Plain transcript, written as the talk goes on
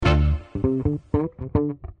Welcome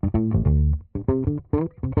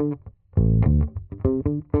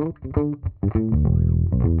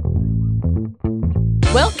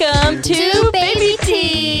to Baby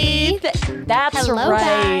Teeth. That's Hello,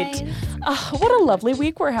 right. guys. What a lovely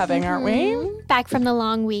week we're having, aren't we? Back from the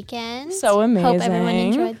long weekend. So amazing. Hope everyone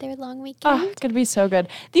enjoyed their long weekend. It's going to be so good.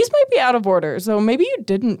 These might be out of order, so maybe you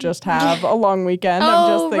didn't just have a long weekend. I'm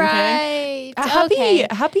just thinking. Right.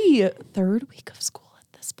 Happy third week of school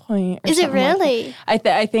at this point. Is it really?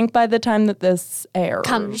 I think by the time that this airs.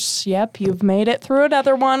 Comes. Yep, you've made it through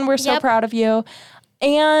another one. We're so Yep. proud of you.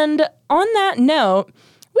 And on that note,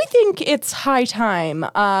 we think it's high time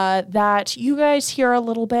that you guys hear a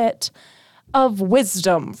little bit of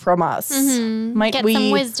wisdom from us. Might Get we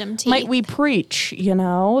some wisdom teeth. Might we preach, you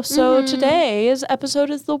know? So today's episode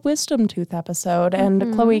is the wisdom tooth episode.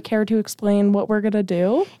 And Chloe, care to explain what we're gonna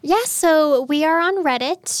do? Yeah, so we are on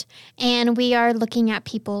Reddit and we are looking at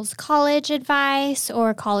people's college advice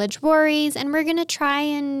or college worries, and we're going to try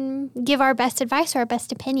and give our best advice or our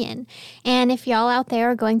best opinion. And if y'all out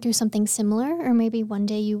there are going through something similar, or maybe one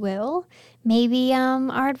day you will, maybe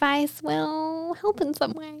our advice will help in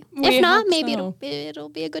some way. We If not, hope maybe so. it'll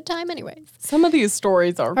be a good time anyways. Some of these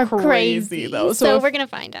stories are crazy though. So if, we're going to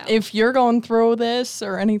find out. if you're going through this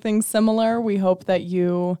or anything similar, we hope that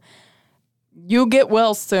you get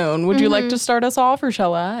well soon. Would you like to start us off, or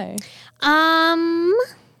shall I?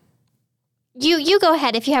 You go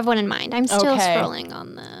ahead if you have one in mind. I'm still Okay. scrolling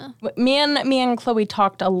on the... Me and Chloe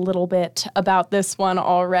talked a little bit about this one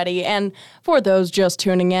already. And for those just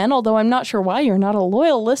tuning in, although I'm not sure why you're not a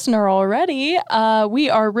loyal listener already, we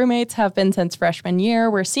are roommates, have been since freshman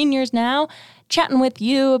year. We're seniors now, chatting with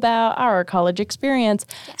you about our college experience.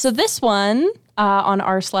 So this one on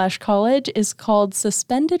r/college is called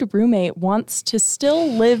Suspended Roommate Wants to Still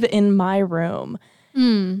Live in My Room.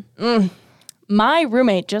 My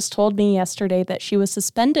roommate just told me yesterday that she was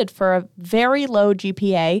suspended for a very low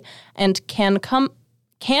GPA and can come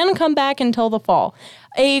back until the fall.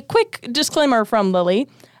 A quick disclaimer from Lily.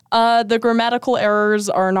 The grammatical errors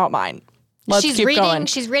are not mine. Let's she's keep reading, going.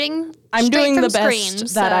 She's reading I'm straight doing from the best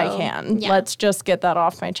screen, that I so, can. yeah. Let's just get that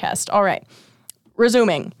off my chest. All right.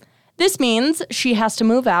 Resuming. This means she has to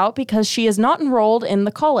move out because she is not enrolled in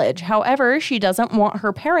the college. However, she doesn't want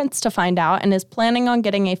her parents to find out and is planning on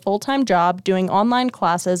getting a full-time job, doing online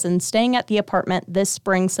classes, and staying at the apartment this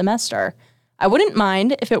spring semester. I wouldn't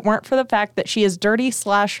mind if it weren't for the fact that she is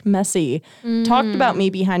dirty/messy, talked about me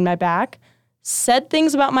behind my back, said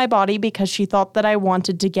things about my body because she thought that I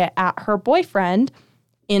wanted to get at her boyfriend.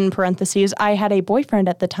 In parentheses, I had a boyfriend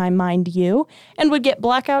at the time, mind you, and would get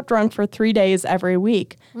blackout drunk for 3 days every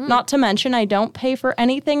week. Not to mention, I don't pay for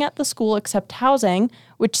anything at the school except housing,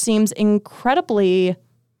 which seems incredibly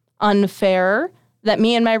unfair that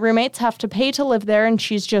me and my roommates have to pay to live there and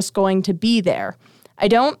she's just going to be there. I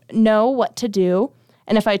don't know what to do,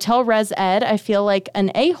 and if I tell Res Ed, I feel like an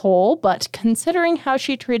a-hole, but considering how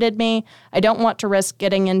she treated me, I don't want to risk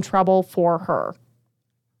getting in trouble for her.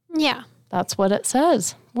 Yeah. That's what it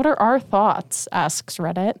says. What are our thoughts? Asks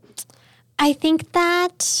Reddit. I think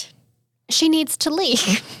that she needs to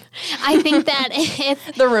leave. I think that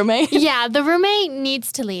if... The roommate? Yeah, the roommate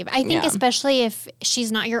needs to leave. I think Yeah. especially if she's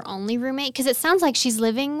not your only roommate, because it sounds like she's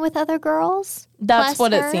living with other girls. That's plus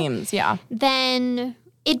what her, it seems, yeah. Then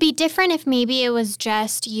it'd be different if maybe it was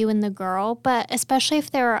just you and the girl, but especially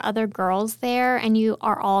if there are other girls there and you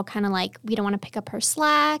are all kind of like, we don't want to pick up her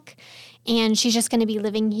slack, and she's just going to be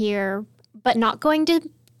living here but not going to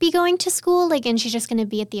be going to school, like, and she's just going to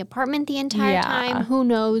be at the apartment the entire Yeah. time. Who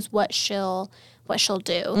knows what she'll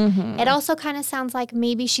do. It also kind of sounds like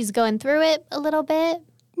maybe she's going through it a little bit.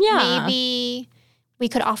 Yeah. Maybe we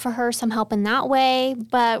could offer her some help in that way,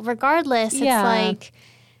 but regardless, Yeah. it's like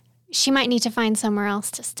she might need to find somewhere else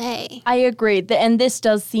to stay. I agree. And this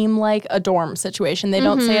does seem like a dorm situation. They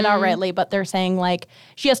don't say it outrightly, but they're saying, like,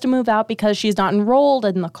 she has to move out because she's not enrolled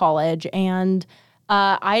in the college, and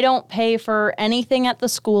I don't pay for anything at the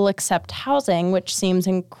school except housing, which seems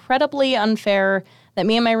incredibly unfair that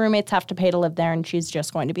me and my roommates have to pay to live there, and she's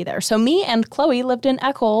just going to be there. So me and Chloe lived in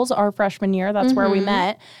Eccles our freshman year. That's where we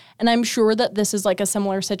met. And I'm sure that this is like a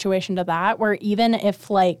similar situation to that, where even if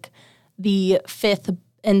like the 5th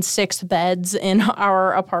and 6th beds in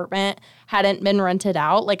our apartment hadn't been rented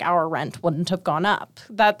out, like our rent wouldn't have gone up.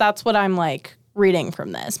 That's what I'm like reading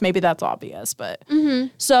from this. Maybe that's obvious, but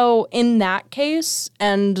so in that case,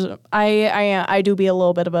 and I do be a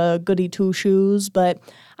little bit of a goody two shoes, but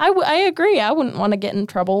I agree. I wouldn't want to get in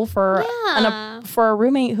trouble for a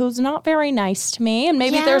roommate who's not very nice to me, and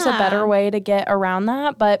maybe there's a better way to get around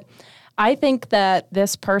that. But I think that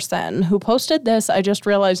this person who posted this, I just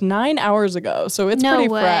realized 9 hours ago. So it's No pretty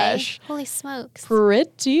way. fresh. Holy smokes.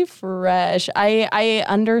 Pretty fresh. I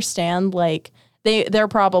understand, like, they're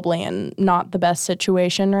probably in not the best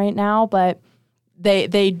situation right now, but they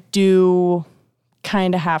do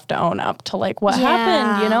kind of have to own up to, like, what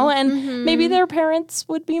happened, you know? And maybe their parents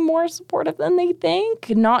would be more supportive than they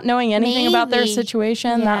think. Not knowing anything about their Maybe.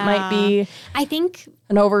 situation, that might be I think,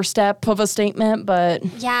 an overstep of a statement, but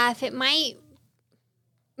yeah, if it might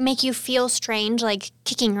make you feel strange, like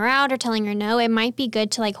kicking her out or telling her no, it might be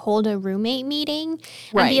good to, like, hold a roommate meeting and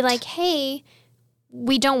be Right. like, hey,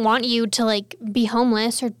 we don't want you to, like, be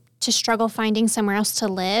homeless or to struggle finding somewhere else to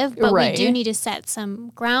live, but Right. we do need to set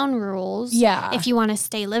some ground rules Yeah. if you want to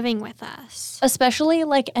stay living with us. especially,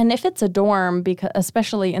 like, and if it's a dorm, because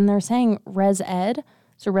especially, and they're saying res ed,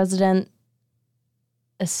 so resident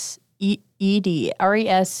ED,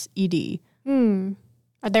 RESED.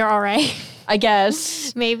 Are they all right? I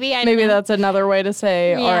guess. Maybe. I Maybe don't know. that's another way to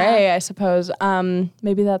say Yeah. RA, I suppose.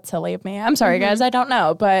 Maybe that's silly of me. I'm sorry, guys. I don't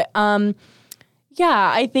know. But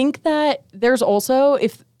yeah, I think that there's also,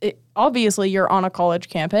 obviously you're on a college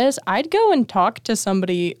campus, I'd go and talk to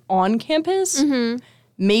somebody on campus.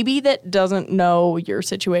 Maybe that doesn't know your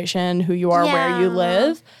situation, who you are, where you Yeah.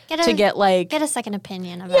 live, to get, like, Get a second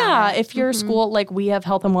opinion about yeah, it. if your school, like, we have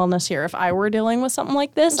health and wellness here. If I were dealing with something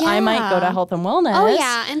like this, I might go to Yeah. health and wellness. Oh,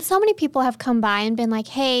 yeah. And so many people have come by and been like,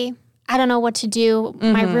 hey, I don't know what to do.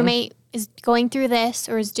 My roommate is going through this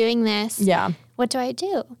or is doing this. Yeah. What do I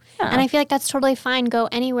do? Yeah. And I feel like that's totally fine. Go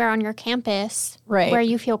anywhere on your campus Right. where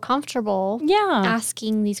you feel comfortable Yeah.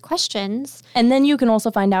 asking these questions. And then you can also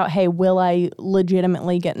find out, hey, will I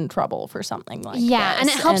legitimately get in trouble for something like Yeah. this? And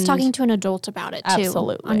it helps talking to an adult about it, too,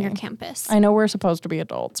 Absolutely. on your campus. I know we're supposed to be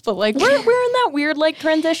adults, but, like, we're in that weird, like,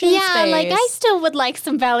 transition yeah, space. like I still would like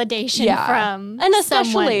some validation Yeah. from And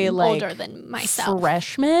especially, someone like, older than myself.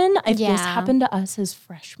 Freshmen, if Yeah. this happened to us as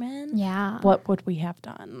freshmen, Yeah. what would we have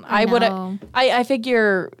done? I would. know. I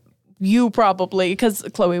figure you probably, because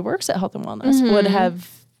Chloe works at Health and Wellness, would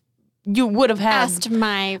have had Asked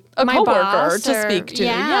my coworker boss to or- speak to.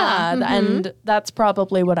 Yeah. And that's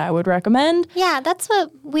probably what I would recommend. Yeah, that's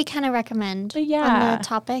what we kind of recommend Yeah. on the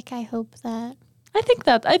topic. I hope that. I think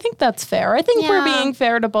that's fair. I think we're Yeah. being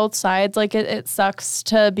fair to both sides. Like, it sucks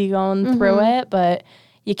to be going through it, but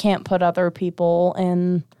you can't put other people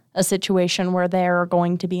in a situation where they're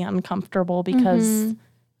going to be uncomfortable because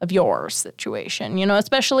of your situation, you know,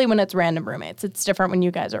 especially when it's random roommates. It's different when you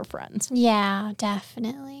guys are friends. Yeah,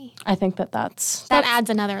 definitely. I think that's That adds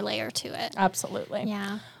another layer to it. absolutely.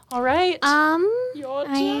 Yeah. All right. Your I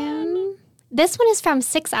turn. am. This one is from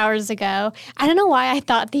 6 hours ago. I don't know why I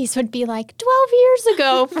thought these would be like 12 years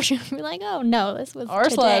ago. For sure, be like, oh no, this was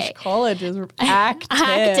today. r/college is active.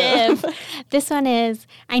 Active. This one is,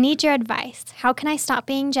 I need your advice. How can I stop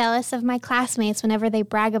being jealous of my classmates whenever they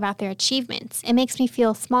brag about their achievements? It makes me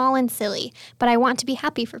feel small and silly, but I want to be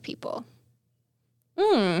happy for people.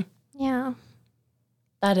 Yeah.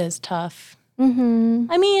 That is tough. Mm-hmm.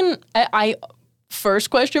 I mean, I first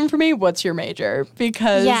question for me, what's your major?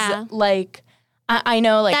 Because Yeah. like I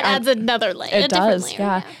know, like, That adds another layer. it does,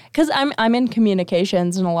 yeah. Because I'm in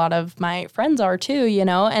communications, and a lot of my friends are too, you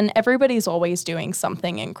know. And everybody's always doing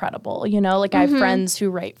something incredible, you know. Like, I have friends who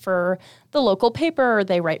write for the local paper, or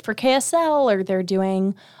they write for KSL, or they're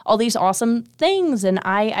doing all these awesome things. And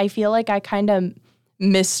I feel like I kind of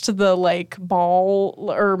missed the, like, ball,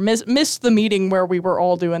 or missed the meeting where we were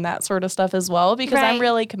all doing that sort of stuff as well, because I'm Right.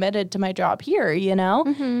 really committed to my job here, you know.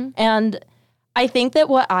 And I think that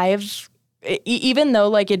what I've even though,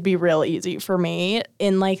 like, it'd be real easy for me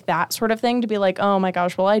in, like, that sort of thing to be like, oh my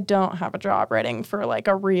gosh, well, I don't have a job writing for, like,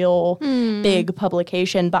 a real big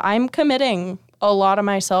publication, but I'm committing a lot of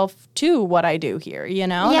myself to what I do here, you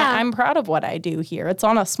know? And Yeah. I'm proud of what I do here. It's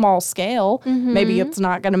on a small scale. Maybe it's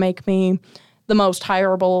not going to make me the most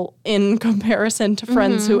hireable in comparison to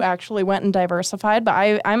friends who actually went and diversified, but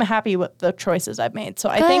I'm happy with the choices I've made. So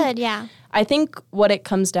I think what it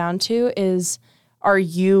comes down to is, are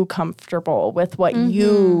you comfortable with what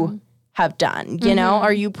you have done? You know,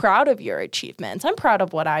 are you proud of your achievements? I'm proud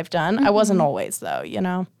of what I've done. I wasn't always, though, you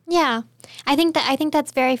know? Yeah. I think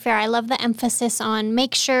that's very fair. I love the emphasis on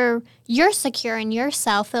make sure you're secure in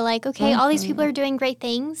yourself. That, like, okay, all these people are doing great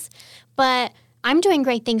things, but I'm doing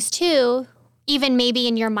great things too. Even maybe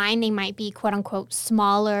in your mind they might be quote unquote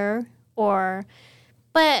smaller,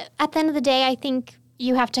 but at the end of the day, I think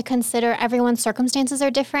you have to consider everyone's circumstances are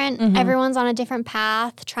different. Everyone's on a different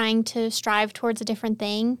path, trying to strive towards a different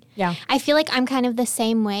thing. Yeah. I feel like I'm kind of the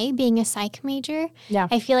same way, being a psych major. Yeah.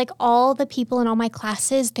 I feel like all the people in all my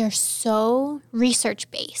classes, they're so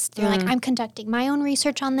research-based. They're like, I'm conducting my own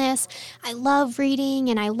research on this. I love reading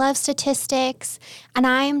and I love statistics. And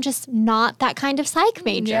I'm just not that kind of psych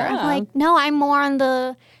major. Yeah. I'm like, no, I'm more on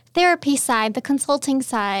the therapy side, the consulting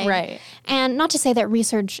side. Right. And not to say that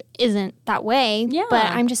research isn't that way, Yeah. but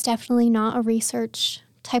I'm just definitely not a research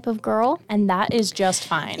type of girl. And that is just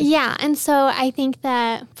fine. Yeah, and so I think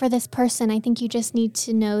that for this person, I think you just need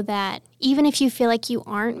to know that even if you feel like you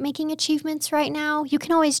aren't making achievements right now, you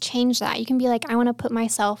can always change that. You can be like, I want to put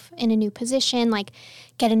myself in a new position, like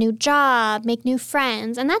get a new job, make new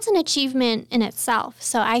friends, and that's an achievement in itself.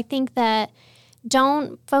 So I think that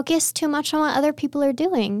don't focus too much on what other people are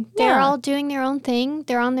doing. They're Yeah. all doing their own thing.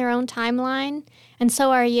 They're on their own timeline, and so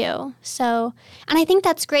are you. So, and I think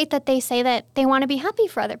that's great that they say that they want to be happy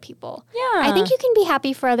for other people. Yeah. I think you can be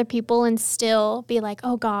happy for other people and still be like,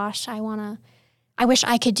 oh gosh, I wish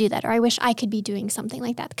I could do that, or I wish I could be doing something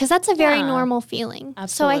like that. Because that's a very Yeah. normal feeling.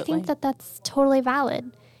 So I think Absolutely. that that's totally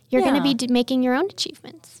valid. You're going to Yeah. be making your own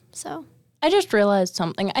achievements. So, I just realized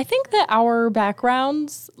something. I think that our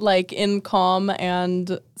backgrounds, like in comm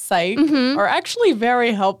and psych, are actually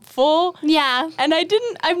very helpful. yeah. And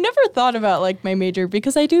I've never thought about like my major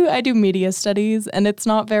because I do media studies, and it's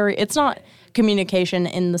not communication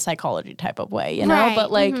in the psychology type of way, you know? Right,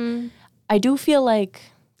 But like, I do feel like,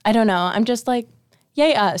 I don't know, I'm just like,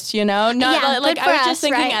 yay us, you know? Not Yeah, like good I for was us, just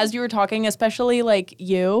thinking right? as you were talking, especially like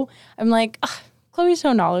you, I'm like, ugh, Chloe's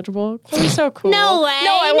so knowledgeable. Chloe's so cool. No way.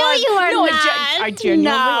 No, I was. you are no, not. I genuinely.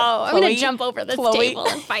 No, I'm going Chloe- to jump over this Chloe- table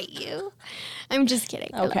and fight you. I'm just kidding.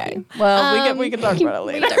 I love Okay. you. Well, we can talk about it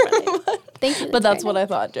We later. can talk about it later. Thank you. But that's very what I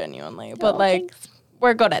thought genuinely. But like, thanks.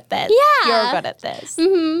 we're good at this. Yeah. You're good at this.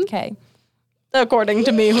 Okay. According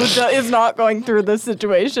to me, who is not going through this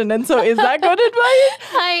situation, and so is that good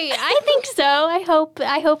advice? I think so. I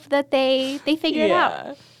hope that they figure it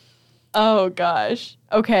out. Oh gosh.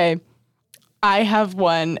 Okay. I have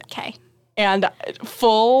one, Okay. and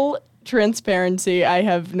full transparency, I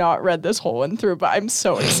have not read this whole one through, but I'm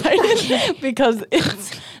so excited because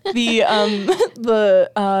it's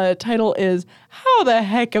the title is "How the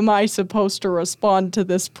heck am I supposed to respond to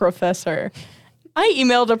this professor?" I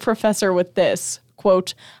emailed a professor with this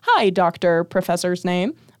quote: "Hi, Dr. Professor's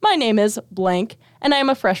name. My name is blank, and I am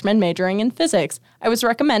a freshman majoring in physics. I was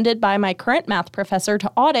recommended by my current math professor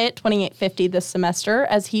to audit 2850 this semester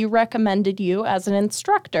as he recommended you as an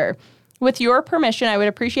instructor. With your permission, I would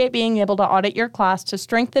appreciate being able to audit your class to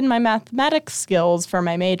strengthen my mathematics skills for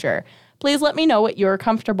my major. Please let me know what you're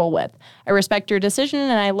comfortable with. I respect your decision,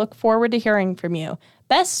 and I look forward to hearing from you.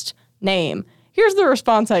 Best name." Here's the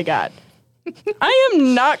response I got. "I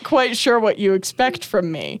am not quite sure what you expect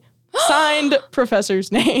from me. Signed,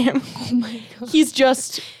 professor's name." Oh my God. He's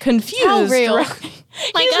just confused. How real. right?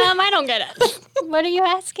 Like, I don't get it. What are you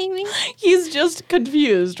asking me? He's just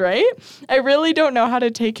confused, right? I really don't know how to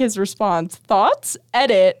take his response. Thoughts?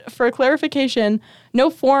 Edit. For clarification, no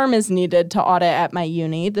form is needed to audit at my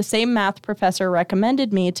uni. The same math professor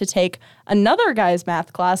recommended me to take another guy's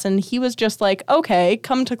math class, and he was just like, "Okay,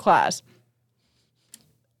 come to class."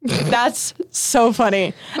 That's so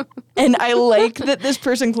funny. And I like that this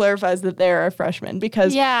person clarifies that they're a freshman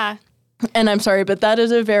because, Yeah. and I'm sorry, but that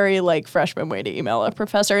is a very like freshman way to email a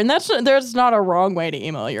professor. And there's not a wrong way to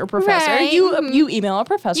email your professor. Right. You email a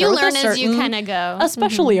professor. You with a learn as you certain- kind of go.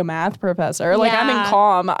 Especially a math professor. Like I'm in Yeah.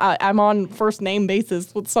 comm. I'm on first name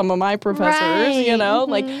basis with some of my professors, you Right. know?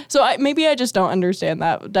 Like, so maybe I just don't understand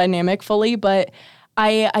that dynamic fully, but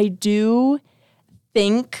I do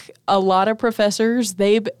think a lot of professors,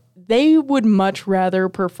 they would much rather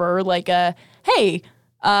prefer like a, "Hey,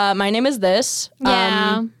 my name is this.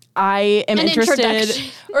 Yeah. I am An interested,"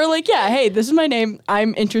 introduction. or like, "Yeah, hey, this is my name.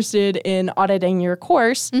 I'm interested in auditing your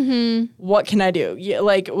course. What can I do? Yeah,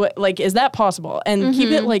 like, is that possible?" And keep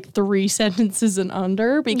it like 3 sentences and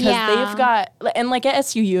under because Yeah. they've got, and like at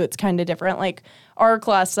SUU, it's kind of different. Like our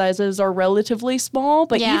class sizes are relatively small,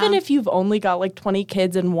 but Yeah. even if you've only got like 20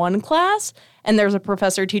 kids in one class and there's a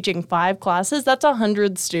professor teaching 5 classes, that's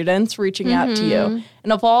 100 students reaching out to you.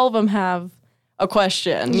 And if all of them have a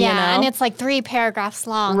question. Yeah, you know? and it's like 3 paragraphs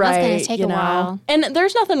long. Right, That's going to take you a know? while. And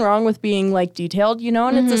there's nothing wrong with being like detailed, you know,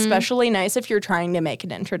 and it's especially nice if you're trying to make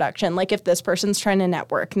an introduction. Like if this person's trying to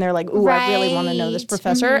network and they're like, ooh, I really want to know this Right.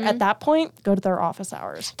 professor. At that point, go to their office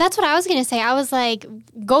hours. That's what I was going to say. I was like,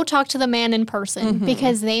 go talk to the man in person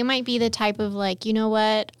because they might be the type of like, you know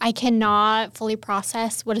what? I cannot fully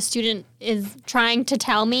process what a student is trying to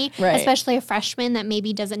tell me, Right. especially a freshman that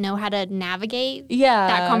maybe doesn't know how to navigate Yeah.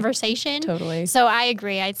 that conversation. Totally. So I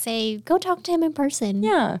agree. I'd say go talk to him in person.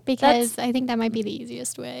 Yeah, Because I think that might be the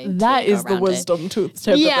easiest way. That to go is the around it. wisdom tooth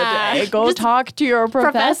tip Yeah. of the day. Go Just talk to your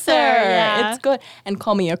professor. yeah. It's good. And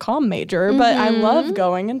call me a comm major, but I love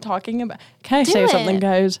going and talking about. Can I say something, it.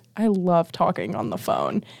 guys? I love talking on the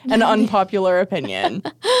phone. An unpopular opinion.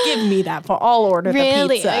 Give me that phone. I'll order Really?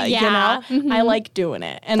 the pizza. Yeah. You know, I like doing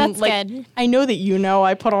it. And That's like, good. I know that you know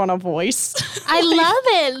I put on a voice. I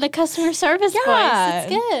love it. The customer service voice. It's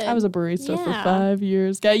good. I was a barista for Yeah. 5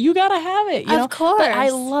 years. You gotta have it. You Of know? But I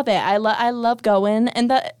course. love it. I love going, and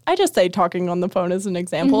that I just say talking on the phone as an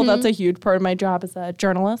example. That's a huge part of my job as a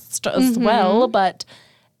journalist as well. But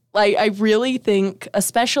I really think,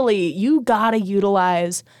 especially, you gotta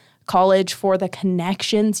utilize college for the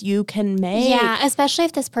connections you can make. Yeah, especially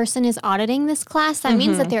if this person is auditing this class, that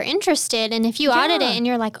means that they're interested. And if you audit it and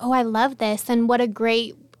you're like, oh, I love this, then what a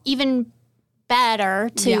great, even better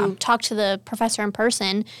to talk to the professor in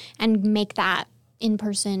person and make that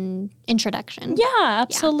in-person introduction. Yeah,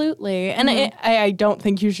 absolutely. And I don't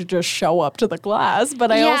think you should just show up to the class,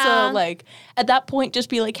 but I Yeah. also, like, at that point, just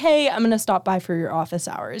be like, hey, I'm going to stop by for your office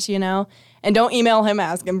hours, you know? And don't email him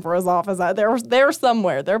asking for his office hours. They're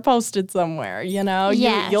somewhere. They're posted somewhere, you know?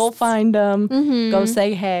 Yes. You'll find them. Go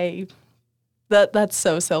say, hey. That's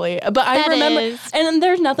so silly. But I That remember, is. and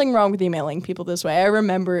there's nothing wrong with emailing people this way. I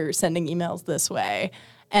remember sending emails this way.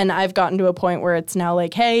 And I've gotten to a point where it's now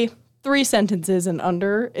like, hey, 3 sentences and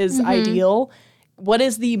under is ideal.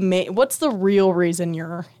 What's the real reason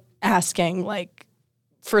you're asking, like,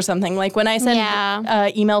 for something? Like when I send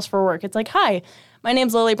emails for work, it's like, hi, my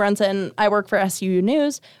name's Lily Brunson. I work for SUU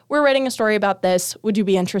News. We're writing a story about this. Would you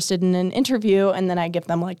be interested in an interview? And then I give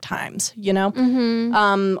them like times, you know?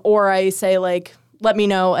 Or I say like, let me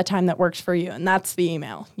know a time that works for you. And that's the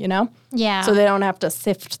email, you know? Yeah. So they don't have to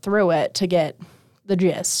sift through it to get the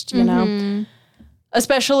gist, you know?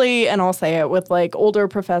 Especially, and I'll say it, with like older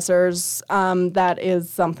professors, that is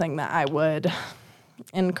something that I would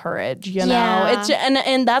encourage, you know? Yeah. It's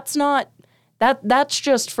and that's not, that's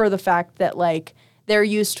just for the fact that like they're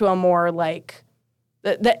used to a more like,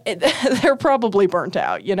 they're probably burnt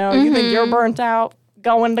out, you know? You think you're burnt out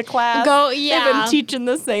going to class? They've been teaching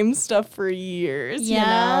the same stuff for years, you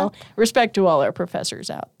know? Respect to all our professors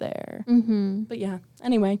out there. But yeah,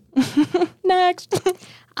 anyway. Next.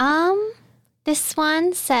 This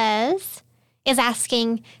one is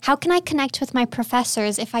asking, how can I connect with my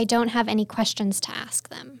professors if I don't have any questions to ask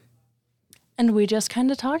them? And we just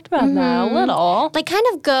kind of talked about that a little. Like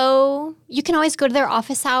you can always go to their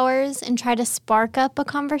office hours and try to spark up a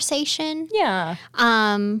conversation. Yeah.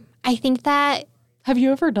 I think that, Have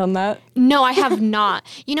you ever done that? no, I have not.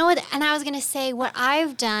 You know what? And I was going to say what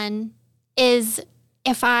I've done is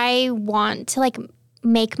if I want to like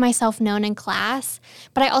make myself known in class,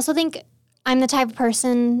 but I also think I'm the type of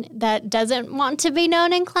person that doesn't want to be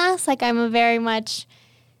known in class. Like I'm a very much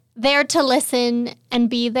there to listen and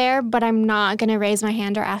be there, but I'm not going to raise my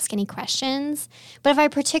hand or ask any questions. But if I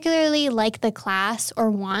particularly like the class or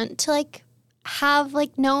want to like have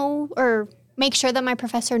like know or make sure that my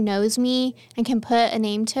professor knows me and can put a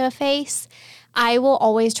name to a face, I will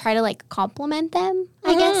always try to like compliment them,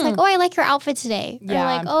 I guess. Like, oh, I like your outfit today. Yeah. Or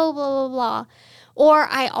like, oh, blah, blah, blah. Or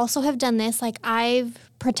I also have done this, like I've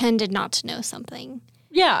pretended not to know something.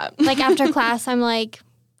 Yeah. Like after class, I'm like,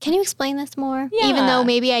 can you explain this more? Yeah. Even though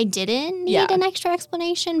maybe I didn't need Yeah. an extra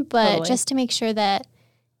explanation, but Totally. just to make sure that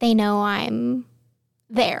they know I'm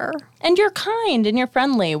there. And you're kind and you're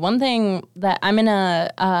friendly. One thing that I'm in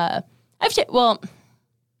I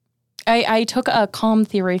took a comm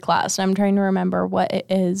theory class. And I'm trying to remember what it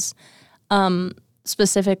is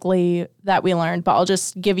specifically that we learned, but I'll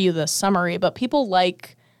just give you the summary. But people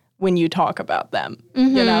like when you talk about them,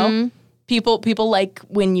 you know? People like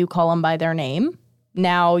when you call them by their name.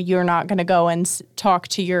 Now you're not going to go and talk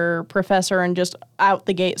to your professor and just out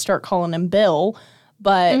the gate start calling him Bill.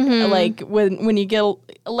 But like when you get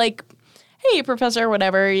like, hey, professor,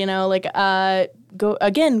 whatever, you know, like go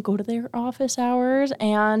to their office hours.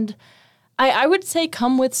 And I would say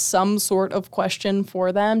come with some sort of question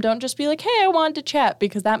for them. Don't just be like, hey, I want to chat,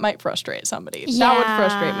 because that might frustrate somebody. That would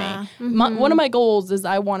frustrate me. One of my goals is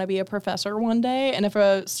I want to be a professor one day. And if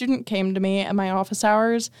a student came to me at my office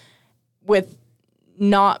hours with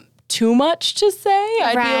not too much to say.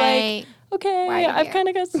 I'd be Right. like, okay, Why are you I've here? kind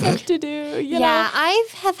of got stuff to do, you Yeah, know? I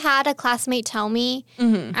have had a classmate tell me,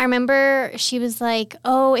 Mm-hmm. I remember she was like,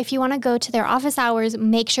 oh, if you want to go to their office hours,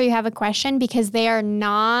 make sure you have a question because they are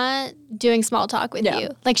not doing small talk with Yeah. you.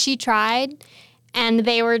 Like she tried and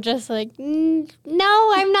they were just like,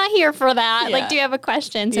 no, I'm not here for that. Yeah. Like, do you have a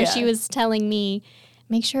question? So Yeah. she was telling me,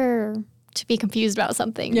 make sure to be confused about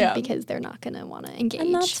something Yeah. because they're not going to want to engage.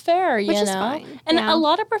 And that's fair, you Which know? is fine. And Yeah. a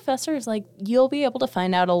lot of professors, like, you'll be able to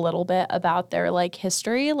find out a little bit about their, like,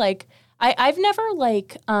 history. Like, I've never,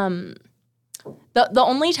 like, the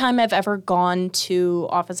only time I've ever gone to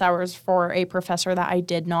office hours for a professor that I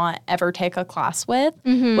did not ever take a class with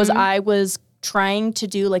was I was trying to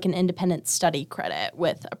do, like, an independent study credit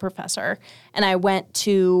with a professor. And I went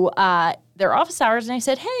to their office hours and I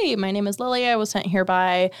said, hey, my name is Lily. I was sent here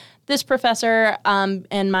by this professor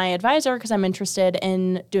and my advisor because I'm interested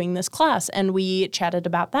in doing this class. And we chatted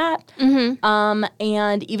about that.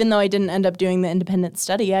 And even though I didn't end up doing the independent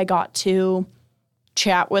study, I got to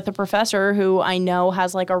chat with a professor who I know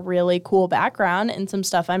has like a really cool background and some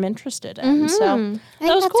stuff I'm interested in. So I that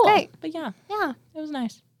think was that's cool. great. But yeah, Yeah. it was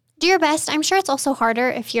nice. Do your best. I'm sure it's also harder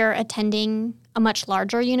if you're attending a much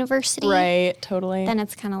larger university. Right, totally. Then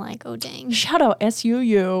it's kind of like, oh, dang. Shout out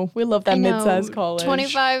SUU. We love that I know, mid-sized college.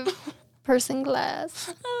 25-person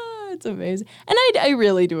class. It's amazing. And I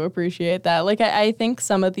really do appreciate that. Like, I think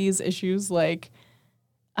some of these issues, like,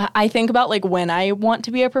 I think about, like, when I want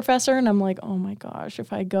to be a professor, and I'm like, oh, my gosh,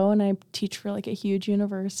 if I go and I teach for, like, a huge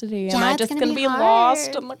university, am Yeah, I it's just gonna going to be be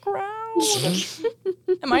lost hard. in the crowd?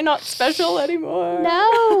 Am I not special anymore?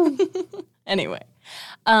 No. Anyway.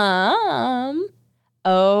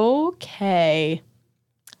 Okay.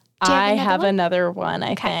 Do you have I another have one? another one,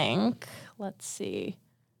 I think. Let's see.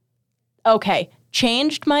 Okay.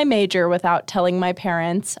 Changed my major without telling my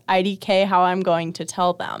parents. IDK how I'm going to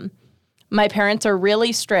tell them. My parents are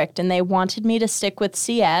really strict and they wanted me to stick with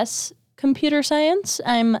CS, computer science,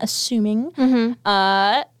 I'm assuming.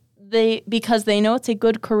 Because they know it's a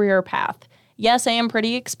good career path. Yes, I am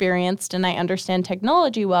pretty experienced and I understand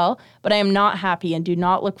technology well, but I am not happy and do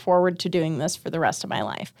not look forward to doing this for the rest of my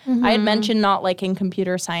life. I had mentioned not liking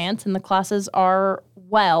computer science and the classes are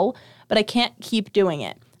well, but I can't keep doing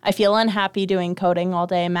it. I feel unhappy doing coding all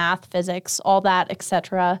day, math, physics, all that,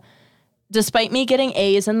 etc. Despite me getting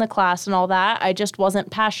A's in the class and all that, I just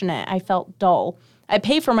wasn't passionate. I felt dull. I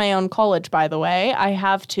pay for my own college, by the way. I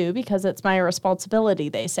have to because it's my responsibility,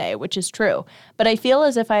 they say, which is true. But I feel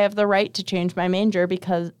as if I have the right to change my major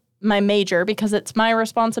because it's my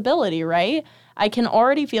responsibility, right? I can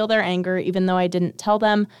already feel their anger even though I didn't tell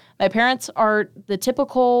them. My parents are the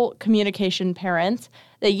typical communication parents.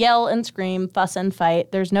 They yell and scream, fuss and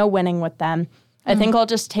fight. There's no winning with them. I think I'll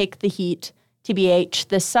just take the heat. TBH,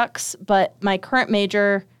 this sucks, but my current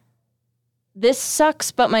major,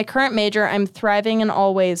 I'm thriving in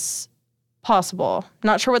all ways possible.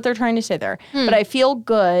 Not sure what they're trying to say there, but I feel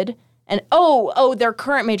good. And their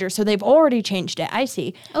current major, so they've already changed it. I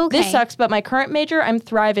see. Okay. This sucks, but my current major, I'm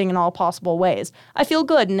thriving in all possible ways. I feel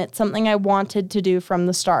good, and it's something I wanted to do from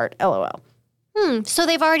the start. LOL. So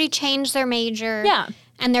they've already changed their major. Yeah.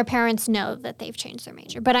 And their parents know that they've changed their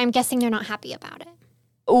major. But I'm guessing they're not happy about it.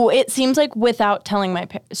 Oh, it seems like without telling my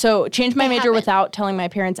parents. So change my They major haven't. without telling my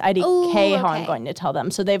parents. IDK Ooh, how I'm okay. going to tell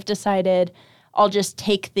them. So they've decided I'll just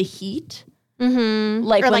take the heat. Mm-hmm.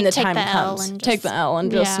 Like Or, when like, the take time the L comes. and Take just- the L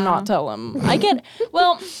and just Yeah. not tell them. I get it.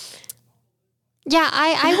 Well, Yeah,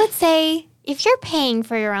 I would say if you're paying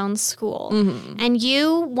for your own school and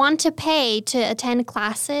you want to pay to attend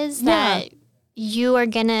classes that you are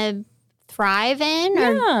going to thrive in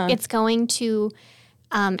Yeah. or it's going to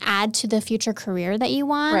add to the future career that you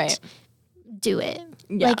want, Right. do it.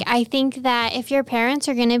 Yeah. Like, I think that if your parents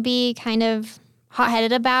are going to be kind of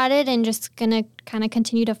hot-headed about it and just going to kind of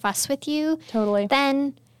continue to fuss with you, totally.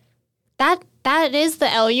 then that is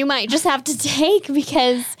the L you might just have to take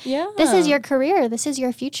because this is your career. This is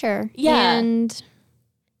your future. Yeah. And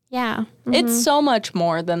yeah. It's so much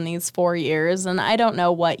more than these 4 years. And I don't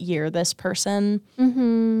know what year this person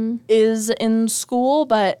is in school,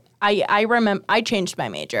 but I remember I changed my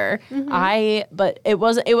major. But it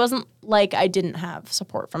wasn't like I didn't have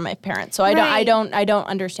support from my parents. So I Right. don't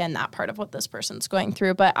understand that part of what this person's going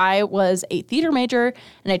through. But I was a theater major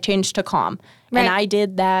and I changed to comm. Right. And I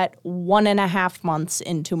did that 1.5 months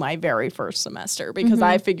into my very first semester because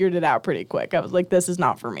I figured it out pretty quick. I was like, this is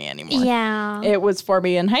not for me anymore. Yeah. It was for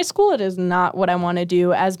me in high school. It is not what I want to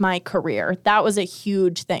do as my career. That was a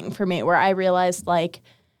huge thing for me where I realized like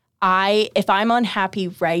if I'm unhappy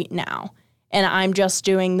right now and I'm just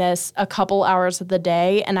doing this a couple hours of the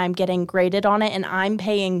day and I'm getting graded on it and I'm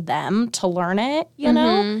paying them to learn it, you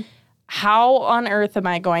know? How on earth am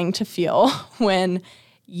I going to feel when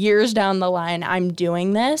years down the line I'm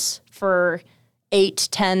doing this for 8,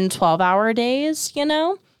 10, 12-hour days, you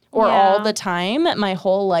know? Or all the time. My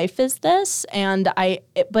whole life is this.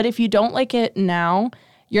 But if you don't like it now,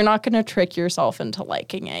 you're not going to trick yourself into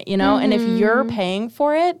liking it, you know? And if you're paying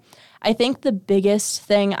for it, I think the biggest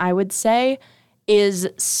thing I would say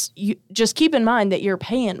is you just keep in mind that you're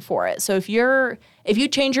paying for it. So if you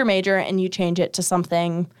change your major and you change it to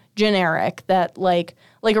something generic that like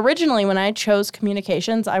originally when I chose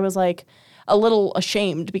communications, I was like a little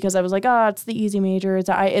ashamed because I was like, oh, it's the easy major.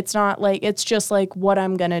 It's not like, it's just like what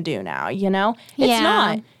I'm going to do now, you know? It's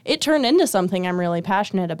not. It turned into something I'm really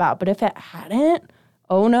passionate about. But if it hadn't,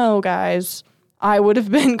 oh no, guys, I would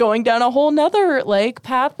have been going down a whole nother like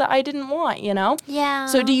path that I didn't want, you know? Yeah.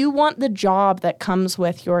 So do you want the job that comes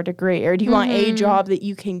with your degree, or do you want a job that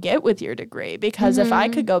you can get with your degree? Because if I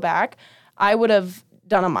could go back, I would have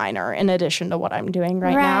done a minor in addition to what I'm doing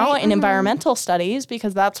right now in environmental studies,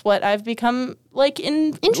 because that's what I've become like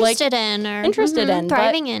interested in,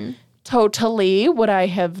 thriving in. Totally. Would I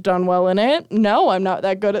have done well in it? No, I'm not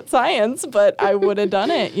that good at science, but I would have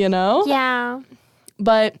done it, you know? Yeah.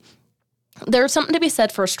 But there's something to be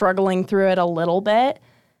said for struggling through it a little bit,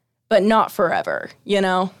 but not forever, you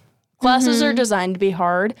know? Classes are designed to be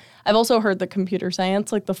hard. I've also heard that computer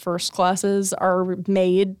science, like the first classes are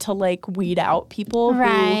made to like weed out people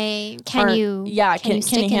right. Can you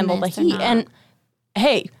handle the heat? And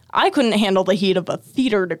hey, I couldn't handle the heat of a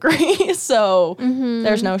theater degree, so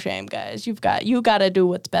there's no shame, guys. You got to do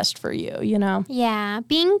what's best for you, you know? Yeah.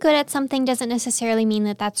 Being good at something doesn't necessarily mean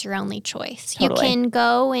that that's your only choice. Totally. You can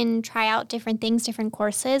go and try out different things, different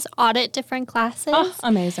courses, audit different classes. Oh,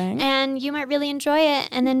 amazing. And you might really enjoy it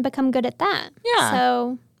and then become good at that. Yeah.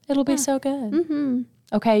 So it'll be so good.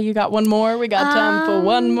 Okay, you got one more? We got time for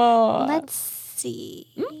one more. Let's see.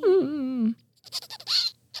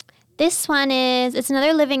 This one it's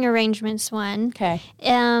another living arrangements one. Okay.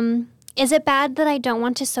 Is it bad that I don't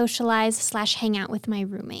want to socialize / hang out with my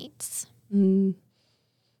roommates?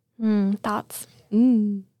 Thoughts?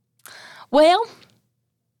 Well,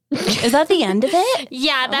 is that the end of it?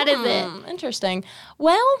 Yeah, that is it. Interesting.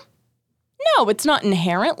 Well, no, it's not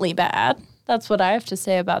inherently bad. That's what I have to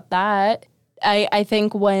say about that. I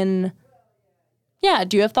think do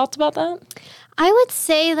you have thoughts about that? I would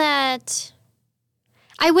say that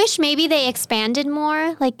I wish maybe they expanded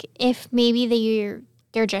more. Like if maybe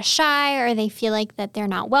they're just shy or they feel like that they're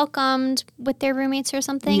not welcomed with their roommates or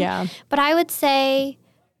something. Yeah. But I would say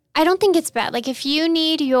I don't think it's bad. Like if you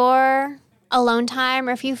need your alone time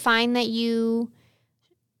or if you find that you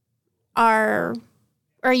are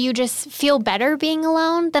or you just feel better being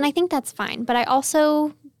alone, then I think that's fine. But I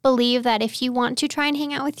also believe that if you want to try and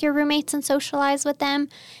hang out with your roommates and socialize with them,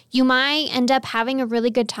 you might end up having a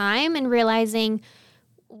really good time and realizing,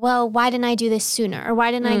 well, why didn't I do this sooner? Or why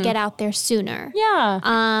didn't I get out there sooner? Yeah.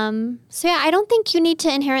 So I don't think you need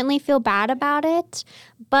to inherently feel bad about it.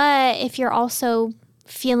 But if you're also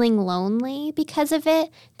feeling lonely because of it,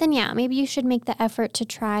 then maybe you should make the effort to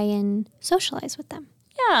try and socialize with them.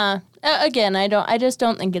 Yeah. Again, I just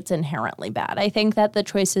don't think it's inherently bad. I think that the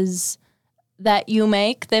choices that you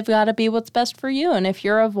make, they've got to be what's best for you. And if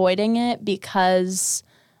you're avoiding it because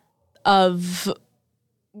of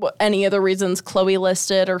any of the reasons Chloe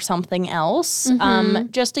listed or something else,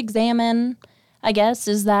 just examine, I guess,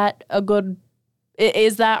 is that a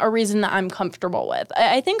reason that I'm comfortable with?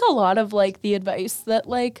 I think a lot of like the advice that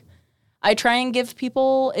like I try and give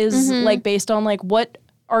people is like based on like what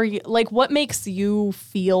makes you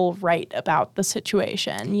feel right about the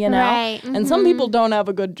situation, you know? Right. And some people don't have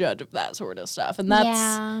a good judge of that sort of stuff. And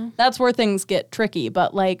that's where things get tricky.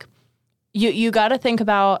 But like you got to think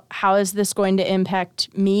about, how is this going to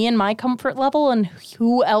impact me and my comfort level, and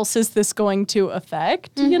who else is this going to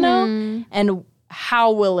affect, you know? And how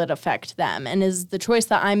will it affect them? And is the choice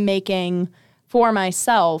that I'm making for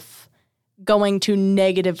myself going to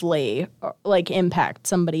negatively like impact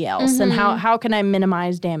somebody else? And how can I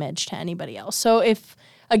minimize damage to anybody else? So if,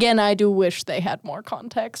 again, I do wish they had more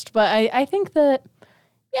context, but I think that,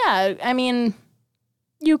 I mean,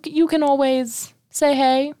 you can always say,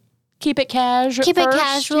 hey, keep it casual. Keep it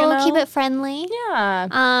casual, you know? Keep it friendly.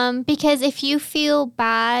 Yeah. Because if you feel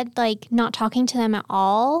bad, like not talking to them at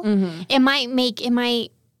all, it might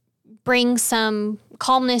bring some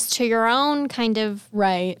calmness to your own kind of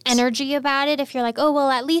energy about it. If you're like, oh, well,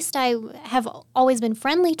 at least I have always been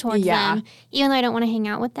friendly towards them, even though I don't want to hang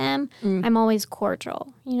out with them, I'm always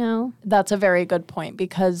cordial, you know? That's a very good point,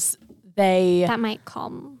 because that might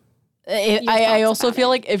calm I also feel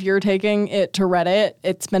like if you're taking it to Reddit,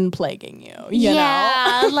 it's been plaguing you. You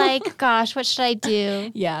know? Like, gosh, what should I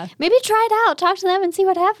do? Yeah. Maybe try it out. Talk to them and see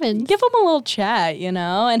what happens. Give them a little chat, you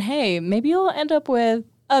know? And hey, maybe you'll end up with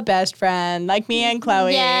a best friend like me and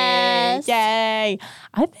Chloe. Yes. Yay.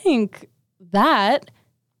 I think that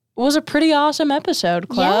was a pretty awesome episode,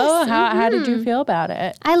 Chloe. Yes. How did you feel about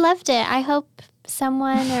it? I loved it. I hope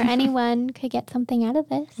someone or anyone could get something out of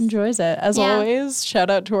this. Enjoys it. As always, shout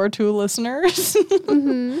out to our 2 listeners.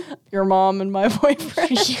 Your mom and my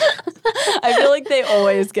boyfriend. I feel like they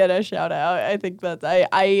always get a shout out. I think that's,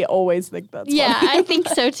 I always think that's funny. I think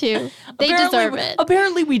so too. They deserve it.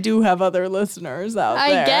 Apparently we do have other listeners out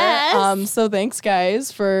there. I guess. So thanks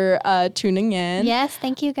guys for tuning in. Yes,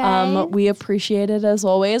 thank you guys. We appreciate it as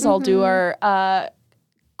always. I'll do our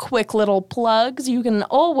quick little plugs. You can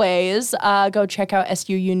always go check out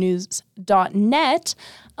suunews.net.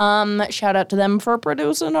 Shout out to them for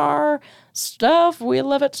producing our stuff. We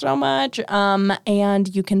love it so much.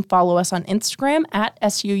 And you can follow us on Instagram at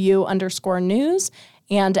SUU_news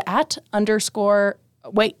and at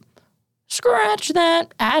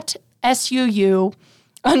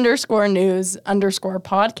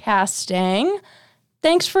SUU_news_podcasting.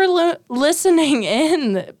 Thanks for listening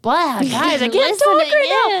in. Blah, guys, I can't talk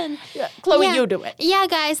right now. Yeah, Chloe, you do it. Yeah,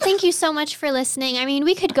 guys, thank you so much for listening. I mean,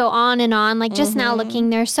 we could go on and on. Like, just now looking,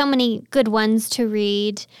 there's so many good ones to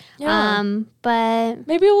read. Yeah. But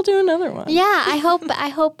maybe we'll do another one. yeah, I hope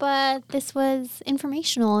this was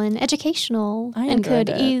informational and educational and could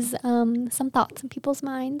ease some thoughts in people's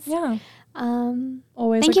minds. Yeah.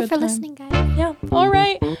 Always. Thank you for listening, guys. Yeah. All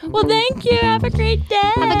right. Well, thank you. Have a great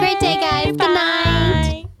day. Have a great day, guys. Bye. Good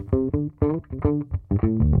night.